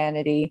own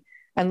humanity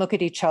and look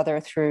at each other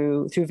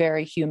through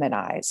very human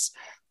eyes.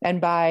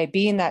 And by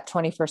being that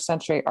 21st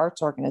century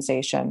arts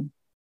organization,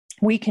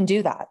 we can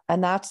do that.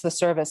 And that's the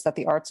service that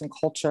the arts and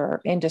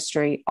culture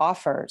industry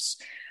offers.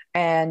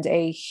 And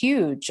a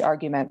huge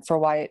argument for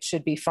why it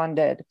should be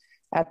funded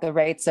at the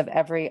rates of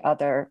every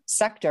other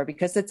sector,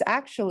 because it's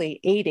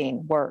actually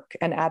aiding work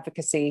and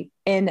advocacy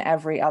in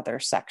every other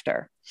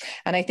sector.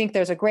 And I think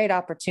there's a great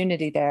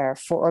opportunity there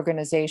for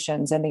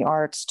organizations in the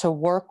arts to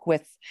work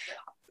with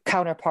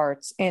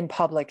counterparts in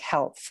public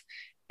health,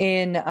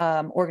 in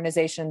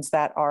organizations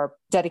that are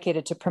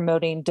dedicated to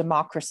promoting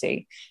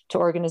democracy, to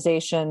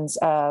organizations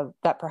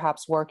that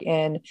perhaps work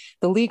in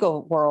the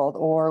legal world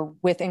or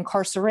with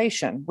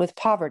incarceration, with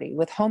poverty,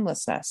 with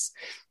homelessness.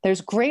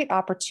 There's great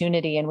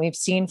opportunity, and we've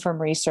seen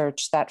from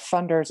research that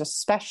funders,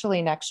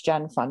 especially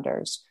next-gen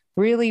funders,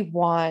 really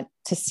want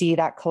to see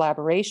that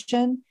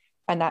collaboration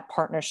and that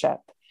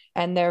partnership.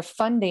 And their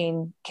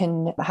funding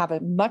can have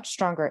a much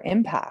stronger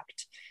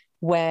impact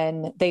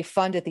when they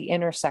fund at the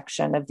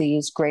intersection of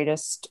these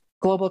greatest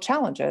global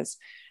challenges.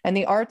 And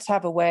the arts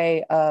have a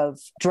way of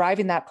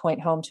driving that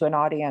point home to an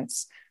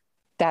audience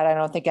that I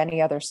don't think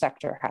any other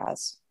sector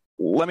has.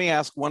 Let me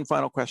ask one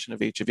final question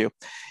of each of you.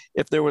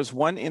 If there was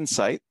one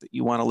insight that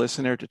you want a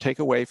listener to take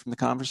away from the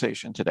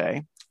conversation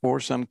today, or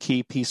some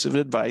key piece of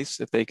advice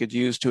that they could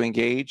use to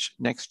engage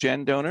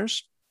next-gen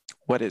donors,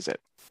 what is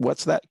it?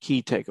 What's that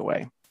key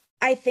takeaway?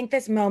 I think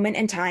this moment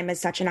in time is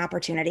such an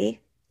opportunity.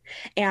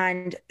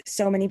 And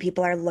so many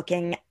people are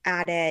looking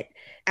at it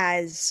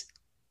as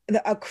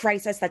a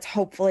crisis that's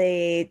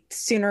hopefully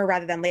sooner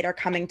rather than later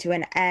coming to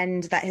an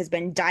end, that has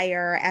been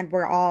dire, and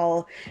we're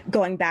all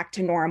going back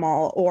to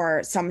normal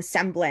or some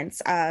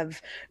semblance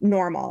of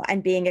normal,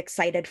 and being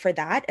excited for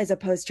that, as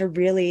opposed to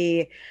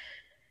really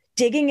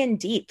digging in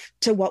deep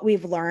to what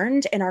we've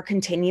learned and are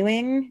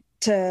continuing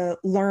to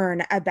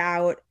learn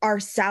about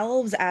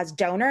ourselves as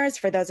donors,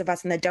 for those of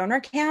us in the donor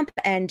camp,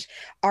 and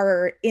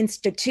our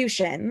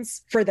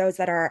institutions for those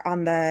that are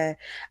on the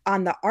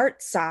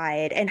art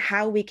side, and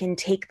how we can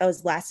take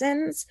those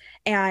lessons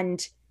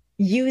and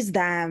use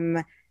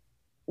them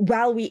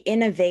while we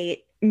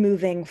innovate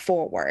moving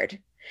forward,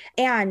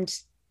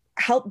 and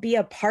help be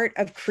a part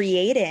of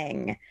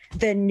creating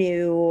the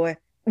new,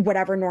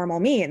 whatever normal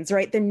means,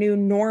 right? The new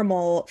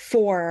normal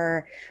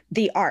for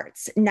the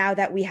arts, now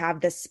that we have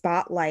this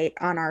spotlight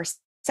on our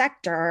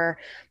sector,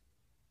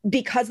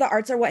 because the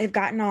arts are what have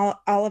gotten all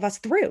of us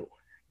through,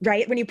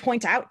 right? When you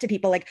point out to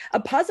people, like, a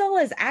puzzle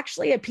is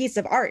actually a piece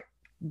of art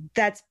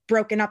that's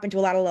broken up into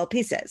a lot of little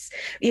pieces.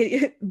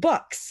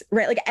 Books,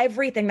 right? Like,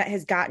 everything that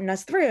has gotten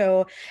us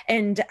through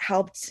and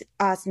helped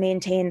us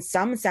maintain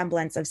some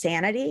semblance of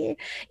sanity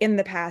in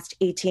the past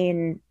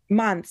 18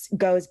 months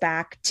goes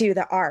back to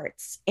the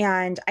arts.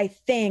 And I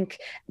think,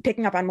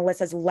 picking up on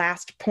Melissa's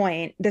last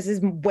point, this is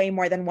way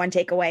more than one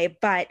takeaway,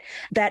 but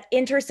that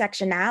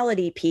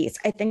intersectionality piece,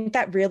 I think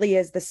that really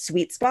is the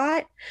sweet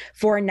spot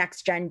for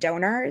next-gen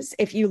donors.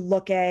 If you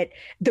look at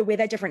the way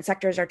that different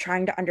sectors are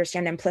trying to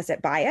understand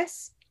implicit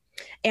bias,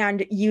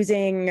 and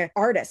using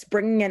artists,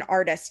 bringing in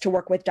artists to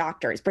work with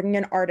doctors, bringing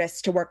in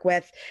artists to work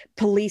with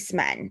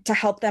policemen, to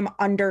help them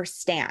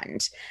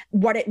understand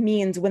what it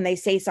means when they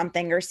say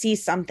something or see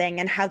something,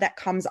 and how that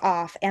comes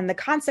off and the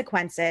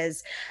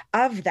consequences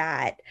of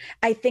that.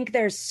 I think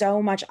there's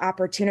so much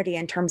opportunity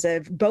in terms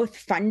of both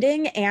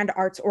funding and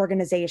arts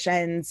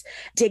organizations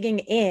digging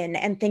in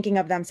and thinking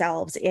of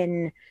themselves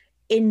in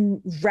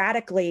in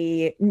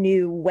radically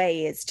new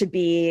ways to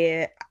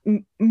be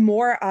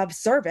more of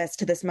service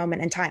to this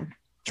moment in time.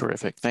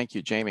 Terrific. Thank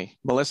you, Jaimie.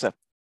 Melissa.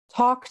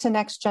 Talk to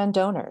next-gen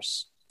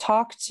donors.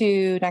 Talk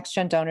to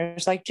next-gen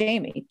donors like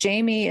Jaimie.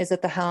 Jaimie is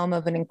at the helm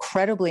of an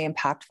incredibly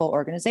impactful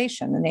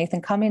organization, the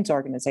Nathan Cummings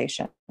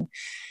organization.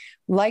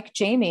 Like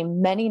Jaimie,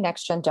 many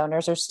next-gen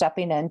donors are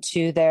stepping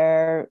into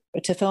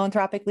to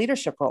philanthropic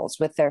leadership roles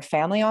with their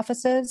family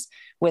offices,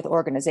 with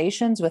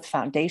organizations, with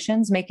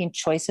foundations, making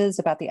choices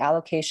about the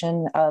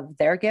allocation of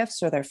their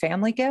gifts or their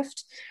family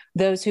gift.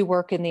 Those who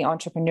work in the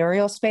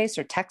entrepreneurial space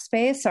or tech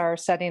space are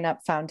setting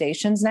up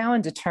foundations now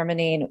and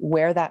determining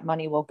where that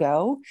money will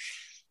go.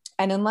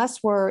 And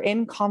unless we're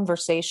in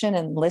conversation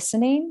and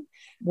listening,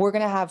 we're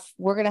going to have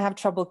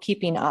trouble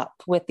keeping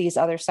up with these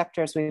other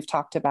sectors we've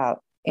talked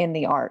about in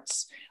the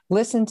arts.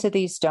 Listen to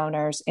these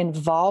donors,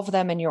 involve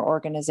them in your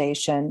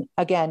organization.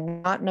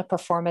 Again, not in a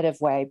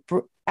performative way.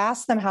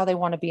 Ask them how they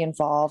want to be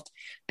involved.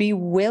 Be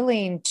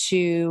willing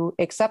to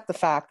accept the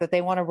fact that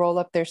they want to roll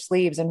up their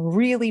sleeves and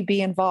really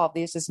be involved.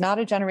 This is not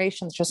a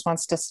generation that just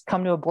wants to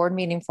come to a board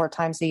meeting 4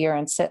 times a year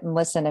and sit and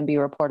listen and be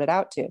reported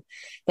out to.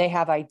 They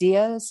have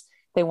ideas.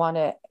 They want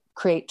to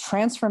create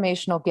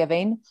transformational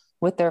giving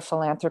with their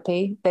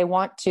philanthropy. They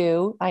want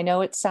to, I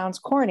know it sounds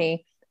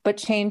corny, but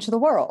change the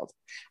world.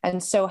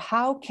 And so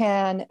how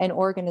can an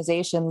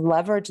organization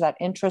leverage that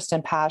interest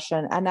and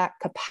passion and that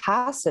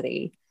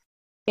capacity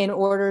in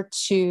order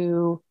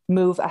to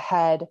move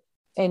ahead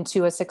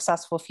into a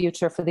successful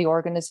future for the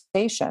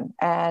organization?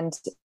 And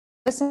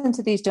listen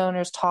to these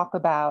donors talk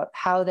about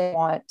how they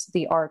want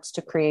the arts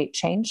to create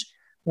change,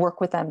 work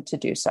with them to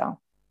do so.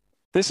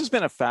 This has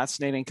been a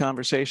fascinating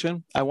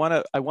conversation. I want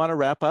to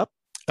wrap up.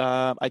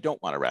 I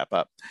don't want to wrap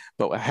up,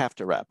 but I have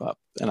to wrap up,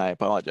 and I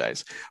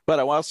apologize. But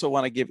I also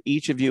want to give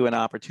each of you an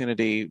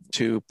opportunity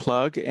to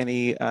plug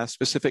any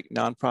specific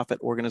nonprofit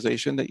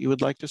organization that you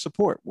would like to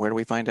support. Where do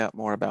we find out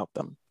more about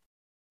them?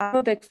 I'm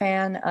a big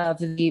fan of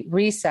the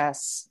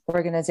Recess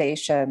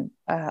organization,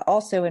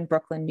 also in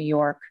Brooklyn, New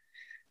York.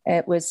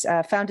 It was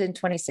founded in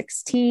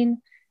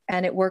 2016,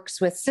 and it works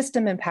with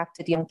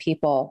system-impacted young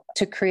people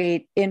to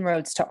create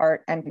inroads to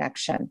art and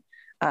connection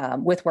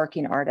with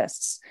working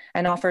artists,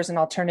 and offers an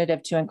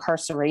alternative to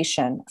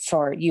incarceration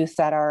for youth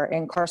that are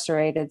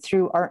incarcerated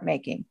through art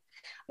making.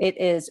 It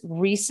is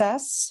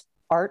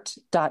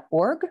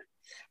recessart.org.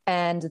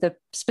 And the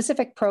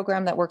specific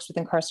program that works with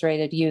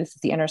incarcerated youth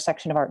at the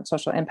intersection of art and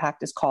social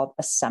impact is called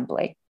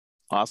Assembly.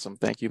 Awesome.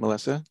 Thank you,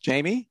 Melissa.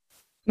 Jaimie?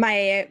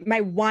 My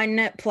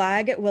one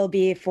plug will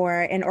be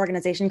for an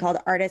organization called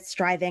Artists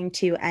Striving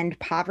to End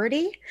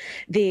Poverty.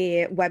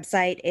 The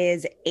website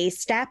is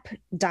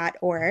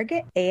astep.org,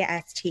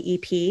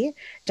 ASTEP.org,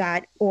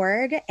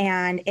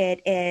 and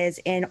it is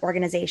an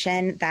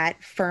organization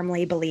that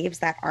firmly believes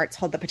that arts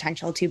hold the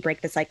potential to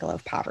break the cycle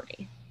of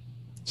poverty.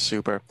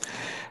 Super.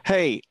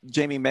 Hey,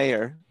 Jaimie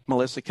Mayer,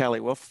 Melissa Cowley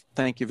Wolf,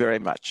 thank you very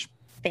much.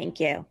 Thank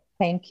you.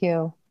 Thank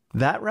you.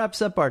 That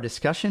wraps up our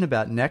discussion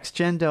about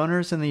next-gen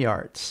donors in the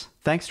arts.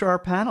 Thanks to our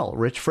panel,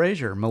 Rich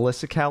Frazier,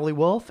 Melissa Cowley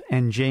Wolf,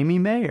 and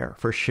Jaimie Mayer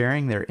for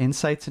sharing their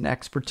insights and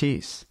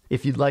expertise.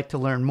 If you'd like to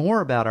learn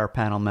more about our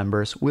panel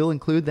members, we'll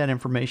include that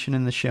information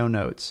in the show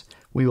notes.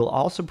 We will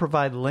also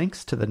provide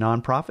links to the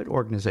nonprofit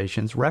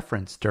organizations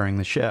referenced during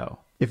the show.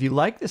 If you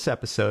like this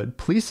episode,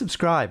 please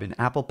subscribe in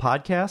Apple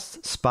Podcasts,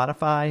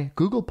 Spotify,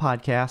 Google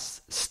Podcasts,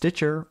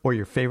 Stitcher, or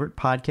your favorite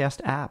podcast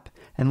app,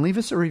 and leave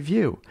us a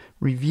review.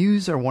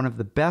 Reviews are one of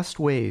the best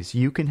ways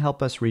you can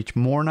help us reach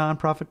more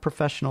nonprofit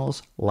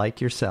professionals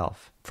like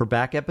yourself. For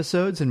back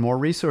episodes and more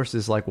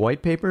resources like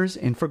white papers,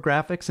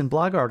 infographics, and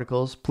blog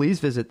articles, please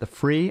visit the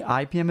free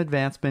IPM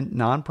Advancement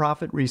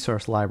Nonprofit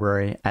Resource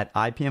Library at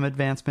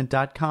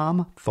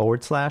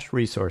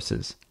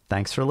ipmadvancement.com/resources.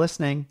 Thanks for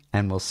listening,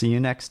 and we'll see you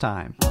next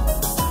time.